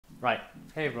Right,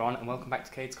 hey everyone and welcome back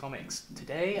to Cade's Comics.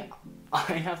 Today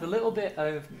I have a little bit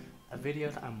of a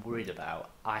video that I'm worried about.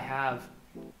 I have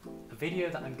a video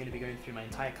that I'm going to be going through my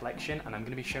entire collection and I'm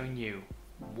going to be showing you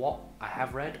what I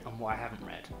have read and what I haven't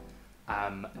read.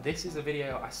 This is a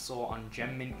video I saw on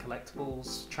Gem Mint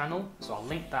Collectibles channel, so I'll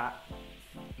link that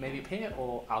maybe up here,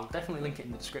 or I'll definitely link it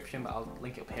in the description, but I'll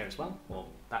link it up here as well, or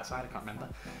that side, I can't remember.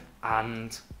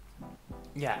 And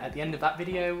yeah, at the end of that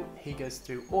video, he goes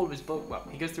through all of his books. Well,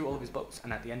 he goes through all of his books,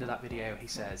 and at the end of that video, he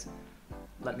says,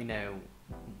 "Let me know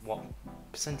what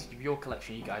percentage of your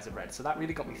collection you guys have read." So that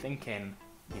really got me thinking,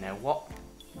 you know, what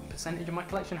percentage of my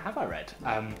collection have I read?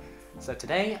 So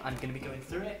today, I'm going to be going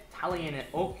through it, tallying it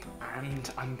up,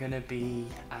 and I'm going to be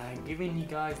giving you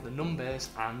guys the numbers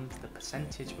and the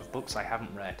percentage of books I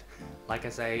haven't read. Like I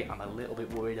say, I'm a little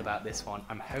bit worried about this one.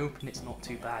 I'm hoping it's not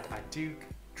too bad. I do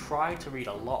try to read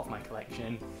a lot of my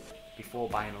collection before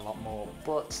buying a lot more,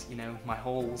 but you know, my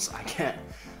hauls, I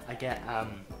get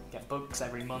books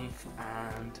every month,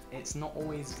 and it's not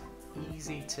always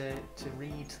easy to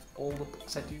read all the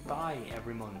books I do buy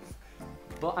every month,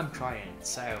 but I'm trying.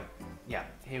 So yeah,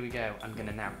 here we go. I'm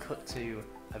gonna now cut to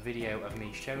a video of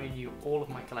me showing you all of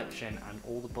my collection and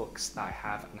all the books that I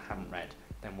have and haven't read.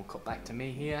 Then we'll cut back to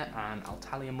me here and I'll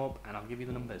tally them up and I'll give you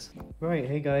the numbers. Right,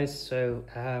 hey guys, so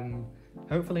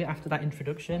hopefully after that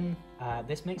introduction,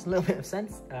 this makes a little bit of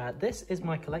sense. This is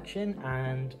my collection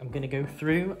and I'm going to go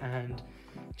through and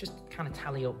just kind of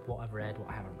tally up what I've read, what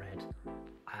I haven't read.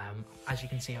 As you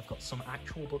can see, I've got some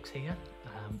actual books here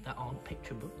that aren't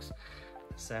picture books.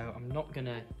 So I'm not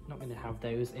gonna have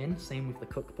those in. Same with the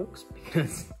cookbooks,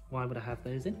 because why would I have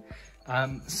those in?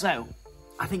 So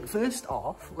I think first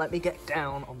off, let me get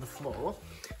down on the floor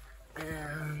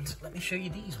and let me show you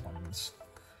these ones.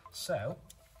 So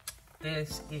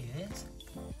this is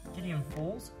Gideon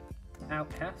Falls,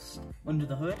 Outcast, Under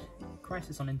the Hood,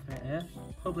 Crisis on Infinite Earth,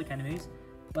 Public Enemies,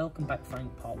 Welcome Back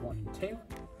Frank Part 1 and 2,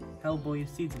 Hellboy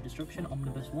Seeds of Destruction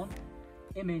Omnibus 1,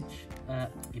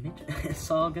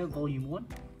 Saga Volume 1,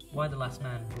 Why the Last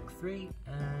Man Book 3,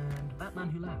 and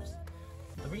Batman Who Laughs.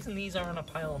 The reason these are on a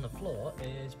pile on the floor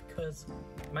is because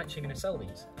I'm actually going to sell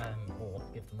these, or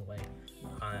give them away.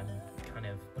 I'm kind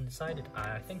of undecided.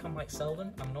 I think I might sell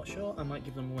them, I'm not sure. I might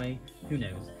give them away, who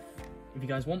knows. If you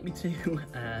guys want me to,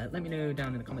 let me know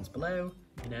down in the comments below.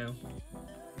 You know,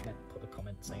 put a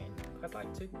comment saying, I'd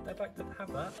like to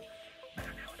have that. I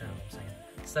don't know what I'm saying.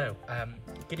 So,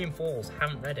 Gideon Falls,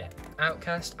 haven't read it.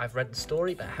 Outcast, I've read the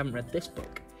story, but I haven't read this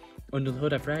book. Under the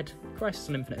Hood, I've read. Crisis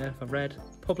on Infinite Earth, I've read.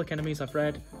 Public Enemies, I've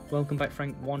read. Welcome Back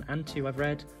Frank 1 and 2, I've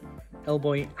read.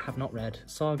 Hellboy, have not read.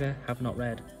 Saga, have not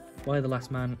read. Why the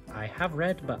Last Man, I have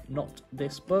read, but not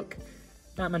this book.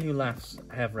 Batman Who Laughs,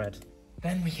 I have read.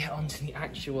 Then we get on to the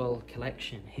actual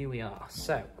collection. Here we are.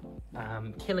 So,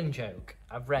 Killing Joke,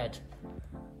 I've read.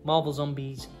 Marvel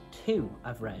Zombies 2,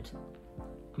 I've read.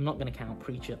 I'm not going to count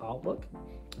Preacher art book.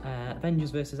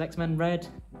 Avengers vs X-Men, read.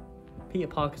 Peter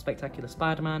Parker Spectacular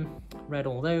Spider-Man, read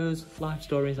all those. Life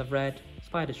Stories, I've read.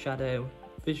 Spider's Shadow,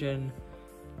 Vision,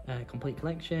 Complete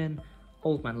Collection,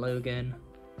 Old Man Logan,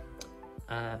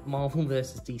 Marvel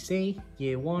vs DC,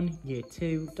 Year 1, Year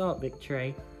 2, Dark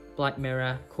Victory, Black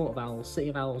Mirror, Court of Owls, City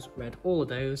of Owls, read all of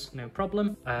those, no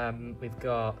problem. We've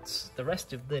got the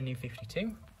rest of the New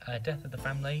 52, Death of the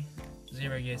Family,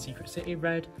 0 Year Secret City,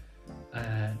 read.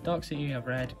 Dark City, I've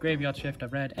read. Graveyard Shift,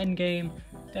 I've read. Endgame,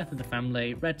 Death of the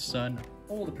Family, Red Sun,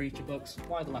 all the Preacher books,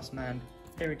 Why the Last Man,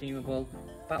 Irredeemable,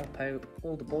 Battle Pope,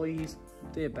 All the Boys,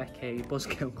 Dear Becky,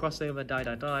 Buzzkill Crossover, Die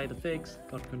Die Die, The Figs,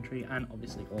 God Country, and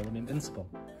obviously all of Invincible.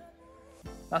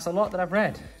 That's a lot that I've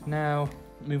read. Now,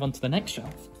 move on to the next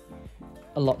shelf.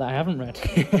 A lot that I haven't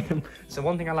read. So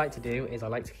one thing I like to do is I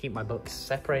like to keep my books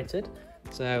separated.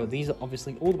 So these are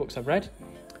obviously all the books I've read.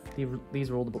 These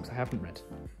are all the books I haven't read.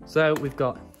 So we've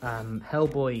got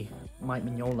Hellboy, Mike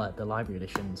Mignola, the library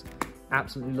editions.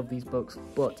 Absolutely love these books,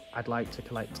 but I'd like to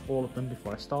collect all of them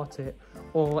before I start it,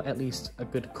 or at least a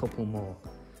good couple more.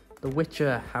 The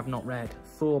Witcher, have not read.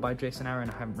 Thor by Jason Aaron,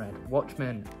 I haven't read.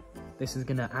 Watchmen, this is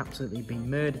gonna absolutely be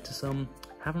murder to some,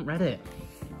 haven't read it.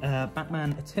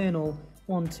 Batman Eternal,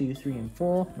 1, 2, 3 and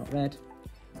 4, not read.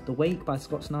 The Wake by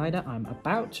Scott Snyder, I'm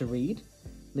about to read.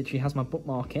 Literally has my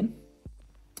bookmark in.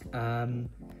 Batman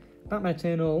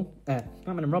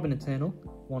and Robin Eternal,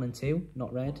 1 and 2,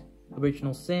 not read.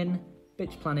 Original Sin,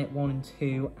 Bitch Planet 1 and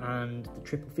 2, and the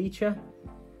triple feature.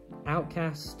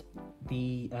 Outcast,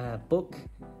 the book.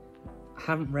 I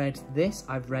haven't read this,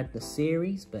 I've read the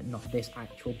series, but not this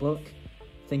actual book.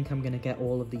 I think I'm going to get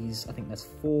all of these, I think there's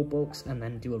 4 books, and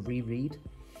then do a reread.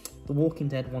 The Walking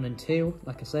Dead 1 and 2,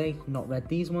 like I say, not read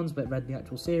these ones, but read the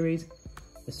actual series.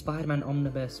 The the Spider-Man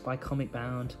omnibus by Comic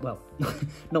Bound, well,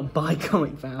 not by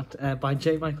Comic Bound, by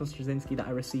J. Michael Straczynski that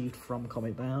I received from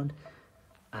Comic Bound.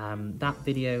 That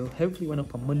video hopefully went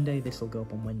up on Monday, this will go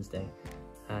up on Wednesday.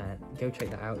 Go check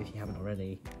that out if you haven't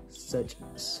already.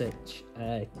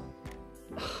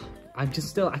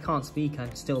 I can't speak,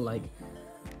 I'm still like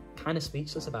kind of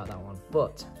speechless about that one,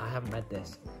 but I haven't read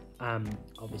this,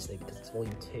 obviously because it's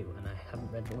volume 2 and I haven't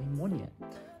read volume 1 yet.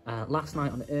 Last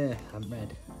Night on Earth, I haven't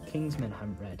read. Kingsman, I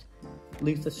haven't read.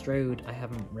 Luther Strode, I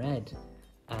haven't read.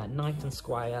 Knight and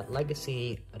Squire,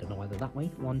 Legacy, I don't know whether that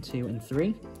way, 1, 2 and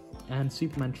 3. And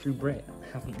Superman True Brit, I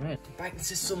haven't read. Back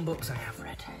to some books I have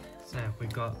read. So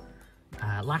we've got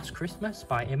Last Christmas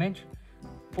by Image,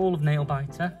 all of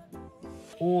Nailbiter,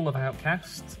 all of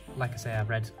Outcast. Like I say, I've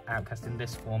read Outcast in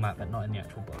this format, but not in the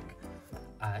actual book.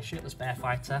 Shirtless Bear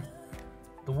Fighter,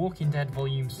 The Walking Dead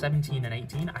volumes 17 and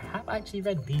 18. I have actually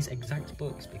read these exact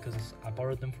books because I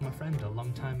borrowed them from a friend a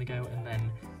long time ago, and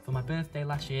then for my birthday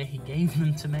last year he gave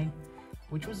them to me,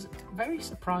 which was very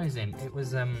surprising. It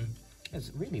was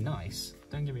really nice,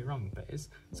 don't get me wrong, but it's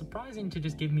surprising to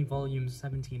just give me volumes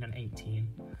 17 and 18.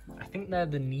 I think they're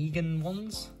the Negan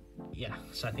ones. Yeah,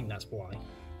 so I think that's why.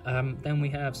 Then we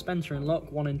have Spencer and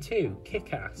Locke 1 and 2,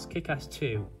 Kick-Ass, Kick-Ass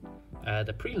 2,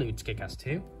 The Prelude to Kick-Ass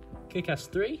 2, Kick-Ass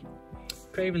 3,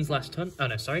 Craven's Last Hunt, oh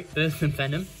no, sorry, Birth and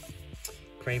Venom,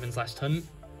 Craven's Last Hunt,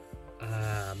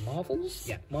 Marvels,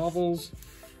 yeah, Marvels,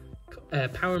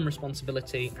 Power and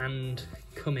Responsibility, and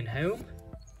Coming Home,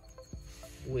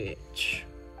 which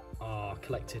are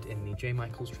collected in the J.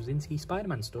 Michael Straczynski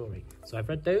Spider-Man story. So I've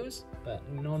read those, but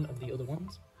none of the other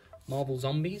ones. Marvel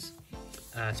Zombies,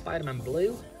 Spider-Man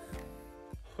Blue,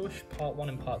 Hush Part 1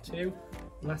 and Part 2,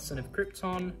 Last Son of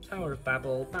Krypton, Tower of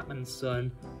Babel, Batman's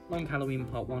Son, Long Halloween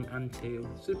Part 1 and 2,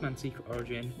 Superman Secret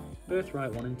Origin,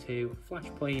 Birthright 1 and 2,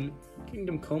 Flashpoint,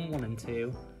 Kingdom Come 1 and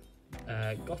 2,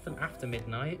 Gotham After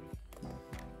Midnight,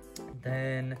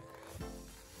 then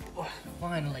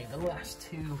finally the last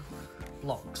 2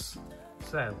 blocks.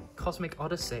 So Cosmic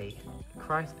Odyssey,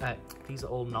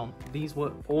 these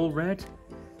were all red,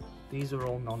 these are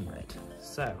all non-red.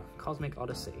 So Cosmic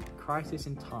Odyssey, Crisis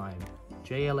in Time,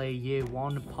 JLA Year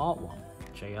 1 Part 1,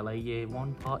 JLA Year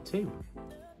 1 Part 2,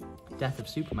 Death of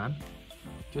Superman,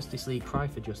 Justice League Cry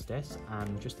for Justice,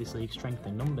 and Justice League Strength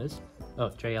in Numbers,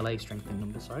 JLA Strength in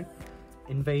Numbers, sorry,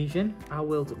 Invasion, Our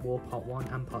World at War Part 1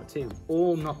 and Part 2,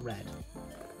 all not red.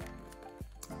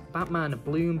 Batman,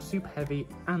 Bloom, Super Heavy,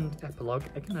 and Epilogue,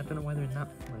 again I don't know why they're in that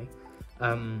way,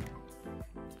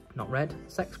 not red.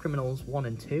 Sex Criminals 1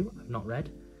 and 2, I've not read.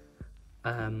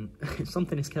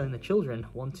 Something is Killing the Children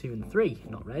 1, 2 and 3,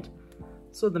 not read.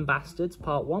 Southern Bastards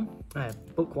Part 1,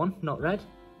 Book 1, not read.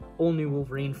 All New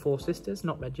Wolverine 4 Sisters,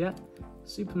 not read yet.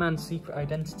 Superman Secret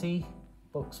Identity,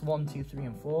 books 1, 2, 3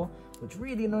 and 4, which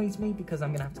really annoys me because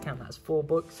I'm going to have to count that as 4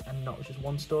 books and not just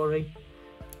 1 story.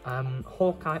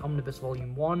 Hawkeye Omnibus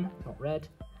Volume 1, not read.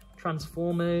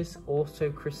 Transformers,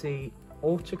 Autocracy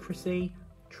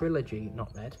Trilogy,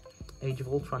 not read. Age of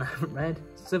Ultron, I haven't read.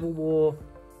 Civil War,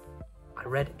 I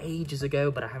read ages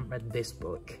ago, but I haven't read this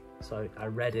book. So I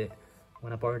read it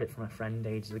when I borrowed it from a friend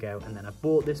ages ago, and then I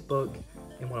bought this book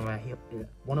in one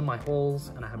of my hauls,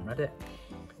 and I haven't read it.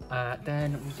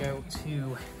 Then we go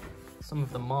to some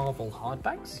of the Marvel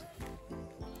hardbacks.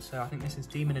 So I think this is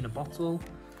Demon in a Bottle.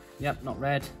 Yep, not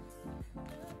read.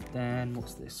 Then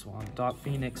what's this one? Dark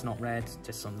Phoenix, not read.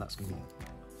 Just some that's gonna be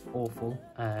awful.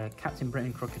 Captain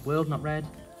Britain Crooked World, not read.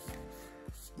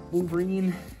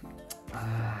 Wolverine,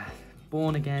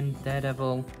 Born Again,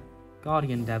 Daredevil,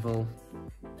 Guardian Devil,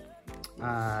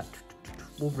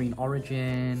 Wolverine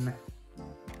Origin,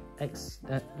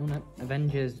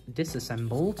 Avengers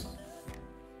Disassembled,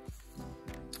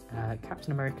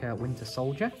 Captain America Winter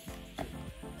Soldier,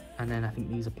 and then I think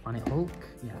these are Planet Hulk.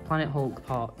 Yeah, Planet Hulk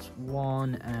Part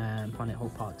 1 and Planet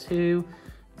Hulk Part 2.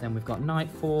 Then we've got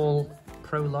Nightfall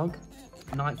Prologue,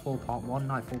 Nightfall Part 1,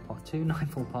 Nightfall Part 2,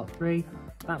 Nightfall Part 3,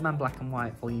 Batman Black and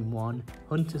White Volume 1,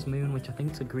 Hunter's Moon, which I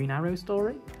think is a Green Arrow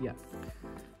story. Yeah.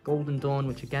 Golden Dawn,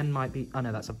 which again might be, oh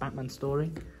no, that's a Batman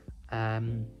story.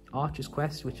 Archer's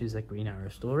Quest, which is a Green Arrow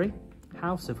story.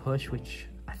 House of Hush, which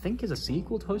I think is a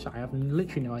sequel to Hush. I have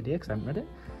literally no idea because I haven't read it.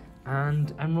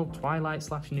 And Emerald Twilight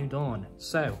 / New Dawn.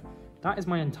 So that is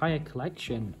my entire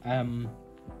collection.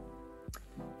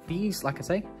 These, like I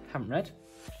say, haven't read.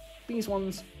 These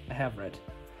ones I have read.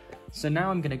 So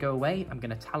now I'm going to go away, I'm going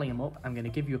to tally them up, I'm going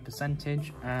to give you a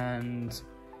percentage, and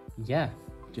yeah,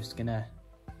 just gonna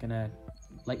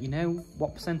let you know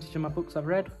what percentage of my books I've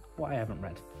read, what I haven't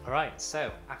read. Alright,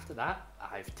 so after that,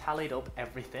 I've tallied up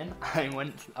everything. I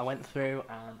went through,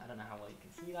 and I don't know how well you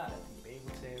can see that, I don't think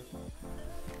you'll be able to.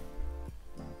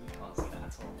 You can't see that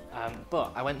at all.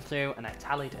 But I went through and I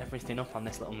tallied everything up on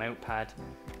this little notepad,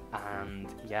 and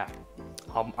yeah,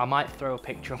 I might throw a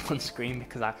picture up on screen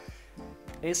because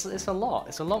it's a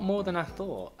lot more than I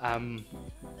thought.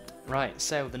 Right,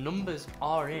 so the numbers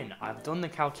are in. I've done the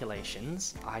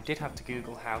calculations. I did have to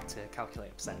Google how to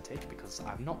calculate a percentage because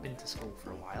I've not been to school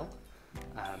for a while.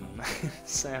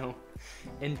 So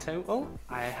in total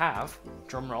I have,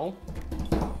 drum roll,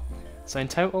 so in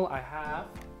total I have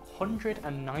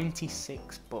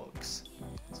 196 books.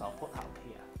 So I'll put that up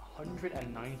here,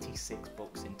 196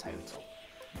 books in total.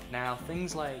 Now,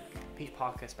 things like Peter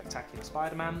Parker Spectacular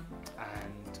Spider-Man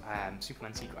and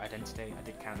Superman Secret Identity, I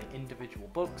did count the individual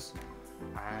books,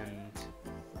 and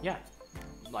yeah,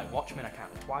 like Watchmen I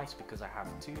counted twice because I have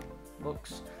 2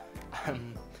 books.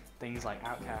 Things like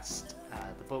Outcast,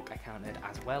 the book I counted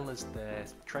as well as the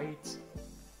trades.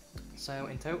 So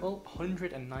in total,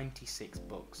 196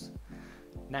 books.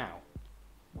 Now,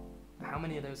 how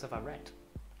many of those have I read?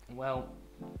 Well,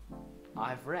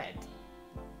 I've read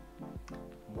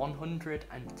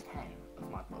 110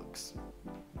 of my books,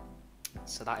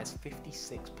 so that is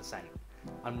 56%.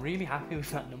 I'm really happy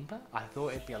with that number. I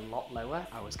thought it'd be a lot lower.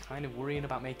 I was kind of worrying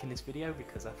about making this video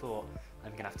because I thought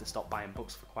I'm gonna have to stop buying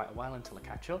books for quite a while until I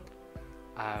catch up,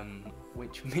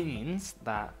 which means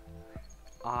that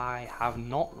I have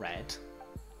not read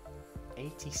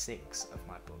 86 of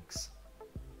my books,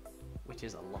 which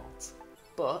is a lot.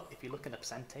 But if you look at the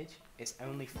percentage, it's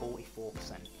only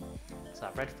 44%. So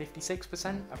I've read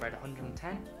 56%, I've read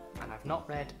 110, and I've not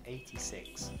read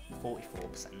 86,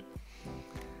 44%.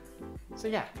 So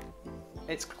yeah,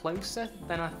 it's closer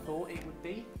than I thought it would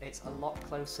be. It's a lot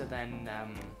closer than I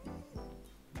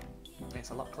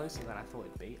thought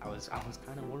it'd be. I was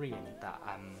kind of worrying that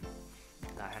I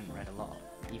hadn't read a lot,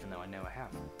 even though I know I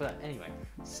have. But anyway,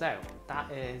 so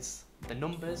that is the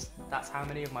numbers. That's how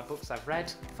many of my books I've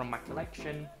read from my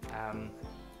collection.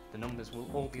 The numbers will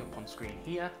all be up on screen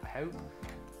here, I hope.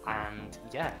 And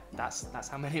yeah, that's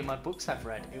how many of my books I've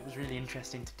read. It was really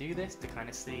interesting to do this, to kind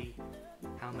of see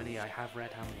how many I have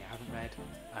read, how many I haven't read.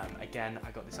 Again,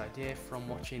 I got this idea from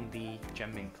watching the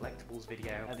Gemming Collectibles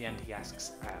video. At the end he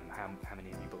asks how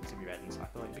many of your books have you read, and so I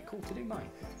thought it'd be cool to do mine.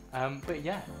 But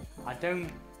yeah, I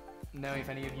don't know if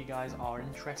any of you guys are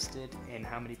interested in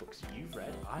how many books you've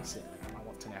read. I certainly am. I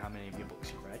want to know how many of your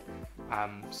books you've read.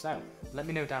 So let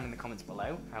me know down in the comments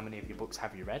below how many of your books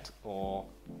have you read, or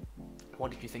what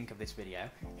did you think of this video?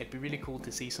 It'd be really cool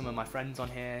to see some of my friends on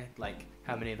here, like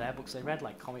how many of their books they read,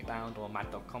 like Comic Bound or Mad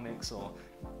Dog Comics or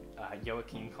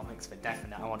Joaquin Comics for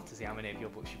definite. I wanted to see how many of your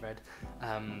books you read.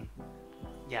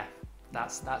 Yeah,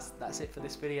 that's it for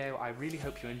this video. I really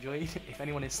hope you enjoyed. If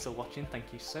anyone is still watching,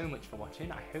 thank you so much for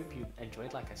watching. I hope you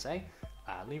enjoyed, like I say.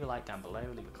 Leave a like down below,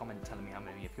 leave a comment telling me how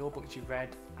many of your books you've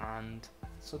read, and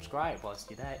subscribe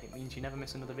whilst you're there. It means you never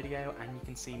miss another video, and you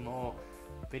can see more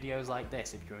videos like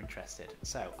this if you're interested.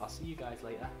 So I'll see you guys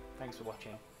later. Thanks for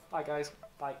watching. Bye guys.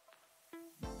 Bye.